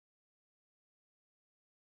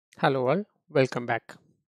Hello all, welcome back.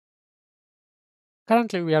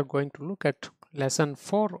 Currently we are going to look at lesson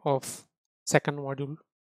 4 of second module,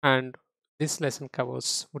 and this lesson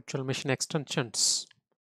covers virtual machine extensions.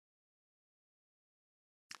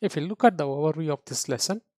 If we look at the overview of this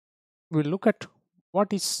lesson, we look at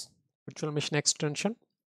what is virtual machine extension,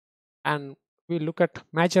 and we look at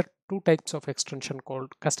major two types of extension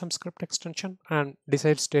called custom script extension and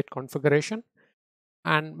desired state configuration,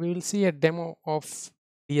 and we will see a demo of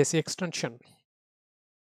DSC extension.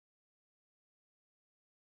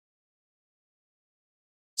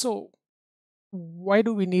 So why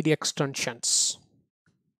do we need extensions?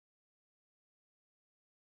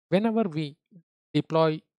 Whenever we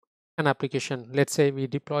deploy an application, let's say we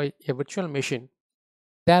deploy a virtual machine,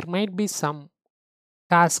 there might be some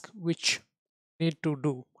task which need to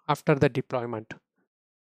do after the deployment.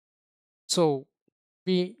 So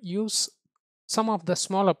we use some of the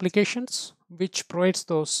small applications which provides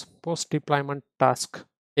those post deployment tasks.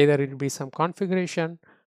 Either it will be some configuration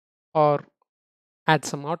or add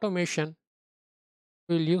some automation.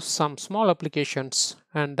 We'll use some small applications,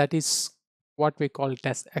 and that is what we call it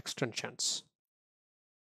as extensions.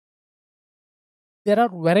 There are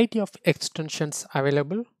variety of extensions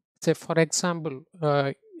available. Say for example,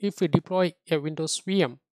 if we deploy a Windows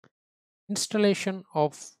VM, installation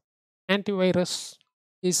of antivirus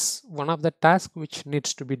is one of the tasks which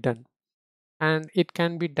needs to be done, and it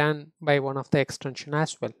can be done by one of the extension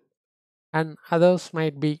as well, and others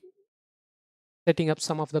might be setting up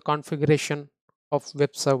some of the configuration of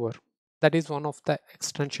web server. That is one of the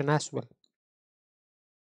extension as well,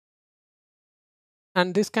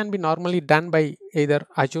 and this can be normally done by either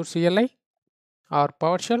Azure CLI or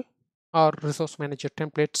PowerShell or resource manager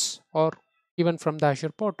templates or even from the Azure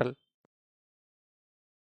portal.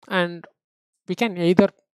 And we can either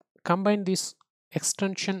combine this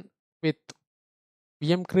extension with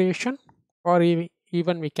VM creation, or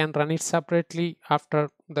even we can run it separately after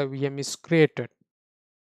the VM is created.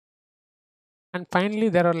 And finally,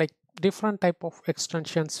 there are like different type of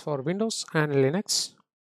extensions for Windows and Linux.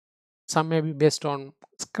 Some may be based on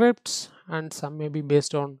scripts and some may be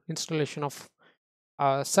based on installation of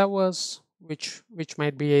servers which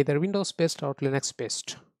might be either Windows based or Linux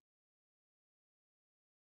based.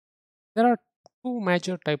 There are two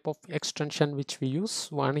major type of extension which we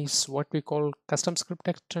use. One is what we call custom script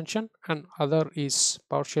extension, and other is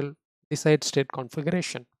partial desired state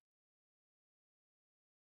configuration.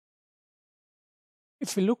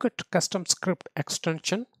 If we look at custom script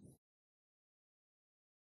extension,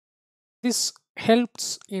 this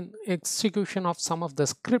helps in execution of some of the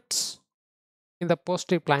scripts in the post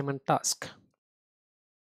deployment task,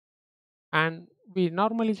 and we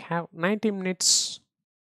normally have 90 minutes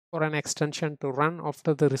for an extension to run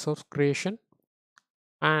after the resource creation.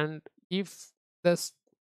 And if this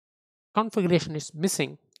configuration is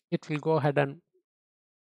missing, it will go ahead and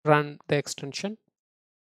run the extension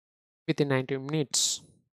within 90 minutes.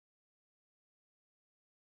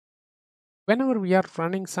 Whenever we are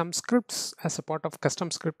running some scripts as a part of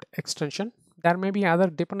custom script extension, there may be other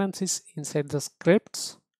dependencies inside the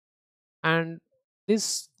scripts, and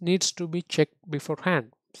this needs to be checked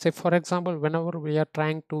beforehand. Say for example, whenever we are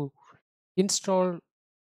trying to install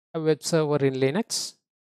a web server in Linux,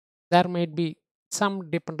 there might be some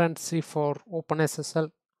dependency for OpenSSL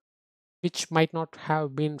which might not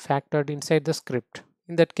have been factored inside the script.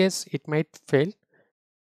 In that case, it might fail.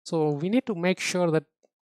 So we need to make sure that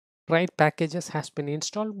right packages has been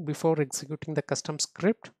installed before executing the custom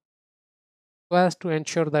script, so as to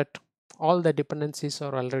ensure that all the dependencies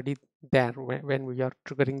are already there when we are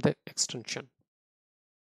triggering the extension.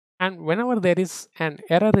 And whenever there is an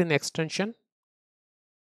error in extension,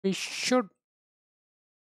 we should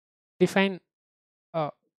define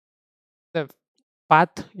uh, the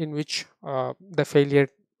path in which the failure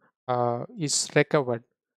is recovered.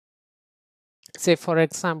 Say for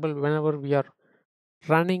example, whenever we are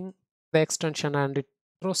running the extension and it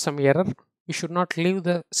throws some error, we should not leave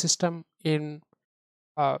the system in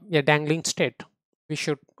a dangling state. We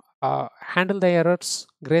should handle the errors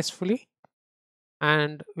gracefully,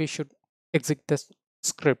 and we should exit the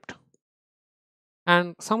script.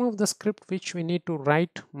 And some of the script which we need to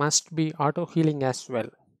write must be auto healing as well.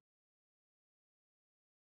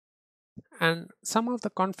 And some of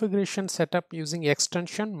the configuration setup using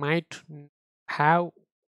extension might have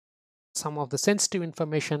some of the sensitive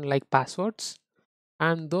information like passwords,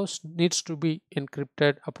 and those needs to be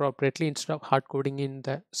encrypted appropriately instead of hard coding in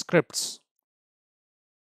the scripts.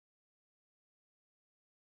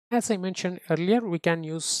 As I mentioned earlier, we can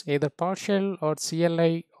use either PowerShell or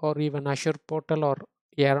CLI or even Azure portal or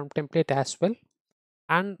ARM template as well.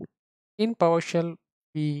 And in PowerShell,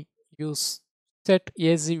 we use set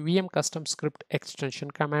AZVM custom script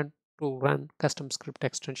extension command to run custom script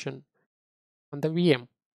extension on the VM.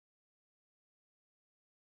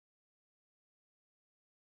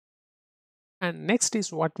 And next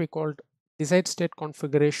is what we called decide state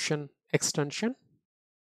configuration extension.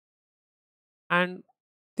 And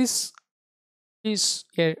this is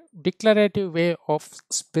a declarative way of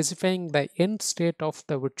specifying the end state of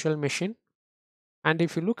the virtual machine. And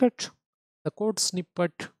if you look at the code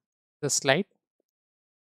snippet, the slide,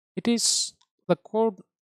 it is the code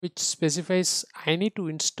which specifies I need to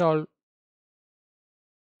install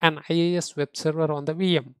an IIS web server on the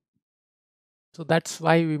VM. So that's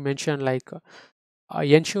why we mention like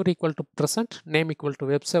ensure equal to present, name equal to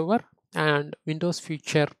web server, and Windows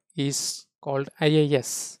feature is called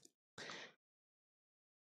IIS.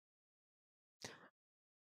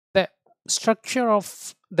 The structure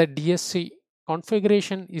of the DSC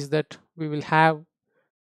configuration is that we will have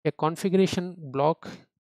a configuration block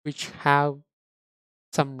which have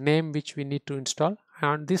some name which we need to install,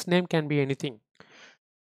 and this name can be anything.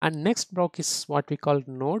 And next block is what we call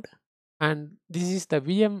node, and this is the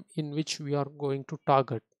VM in which we are going to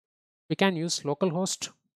target. We can use localhost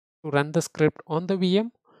to run the script on the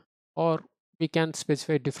VM, or we can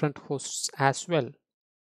specify different hosts as well.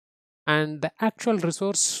 And the actual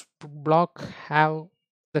resource block have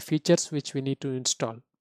the features which we need to install.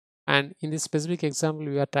 And in this specific example,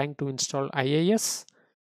 we are trying to install IIS,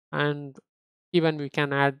 and even we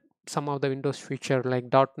can add some of the Windows feature like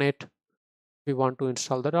 .NET. We want to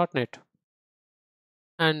install the .NET.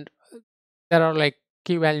 And there are like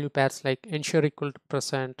key value pairs like ensure equal to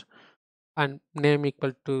present and name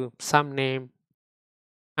equal to some name.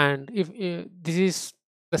 And if this is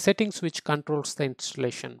the settings which controls the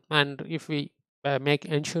installation, and if we make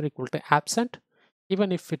ensure equal to absent,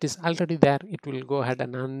 even if it is already there, it will go ahead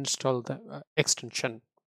and uninstall the extension.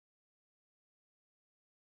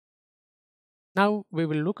 Now we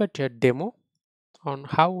will look at a demo on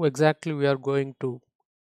how exactly we are going to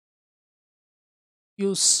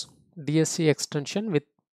use DSC extension with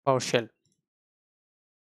PowerShell.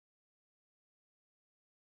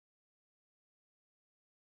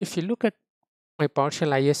 If you look at my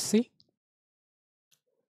PowerShell ISC,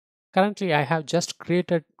 currently I have just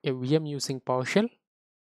created a VM using PowerShell,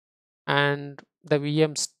 and the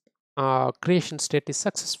VM's creation state is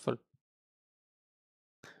successful.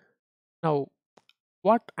 Now,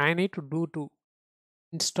 what I need to do to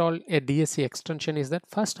install a DSC extension is that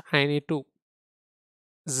first I need to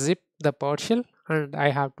zip the PowerShell and I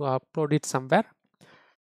have to upload it somewhere.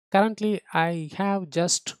 Currently, I have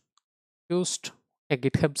just used a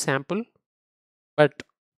GitHub sample, but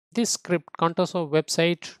this script contours of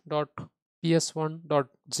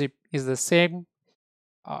website.ps1.zip is the same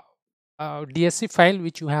uh, DSC file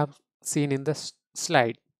which you have seen in the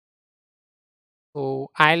slide. So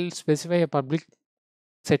I'll specify a public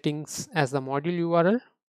settings as the module URL,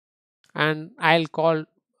 and I'll call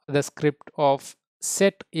the script of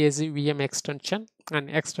set AZVM extension and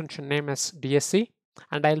extension name as DSC,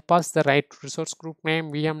 and I'll pass the right resource group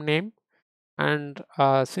name, VM name, and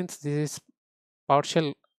since this is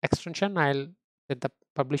PowerShell extension, I'll set the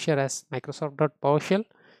publisher as Microsoft.PowerShell,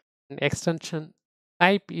 and extension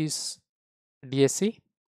type is DSC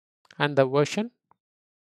and the version,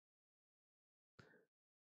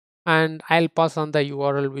 and I'll pass on the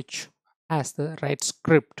URL which has the right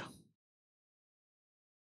script.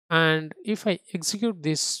 And if I execute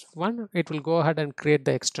this one, it will go ahead and create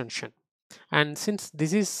the extension. And since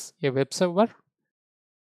this is a web server,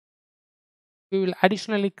 we will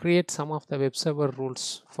additionally create some of the web server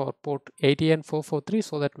rules for port 80 and 443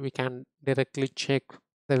 so that we can directly check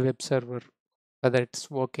the web server whether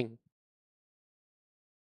it's working.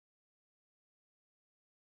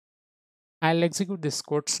 I'll execute this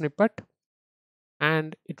code snippet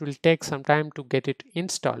and it will take some time to get it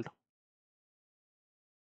installed.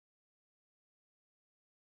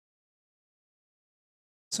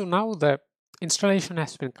 So now the installation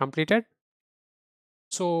has been completed.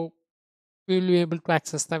 So we will be able to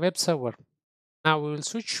access the web server. Now we will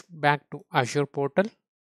switch back to Azure portal.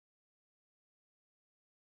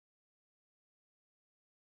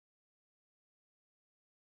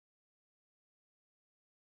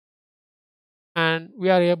 And we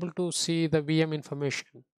are able to see the VM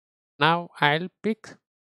information. Now I'll pick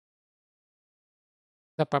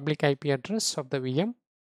the public IP address of the VM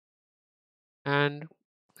and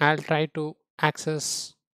I'll try to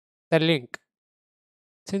access the link.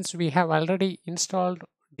 Since we have already installed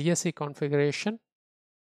DSC configuration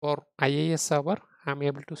for IIS server, I'm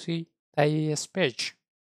able to see the IIS page.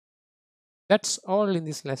 That's all in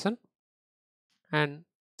this lesson, and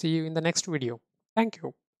see you in the next video. Thank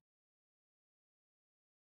you.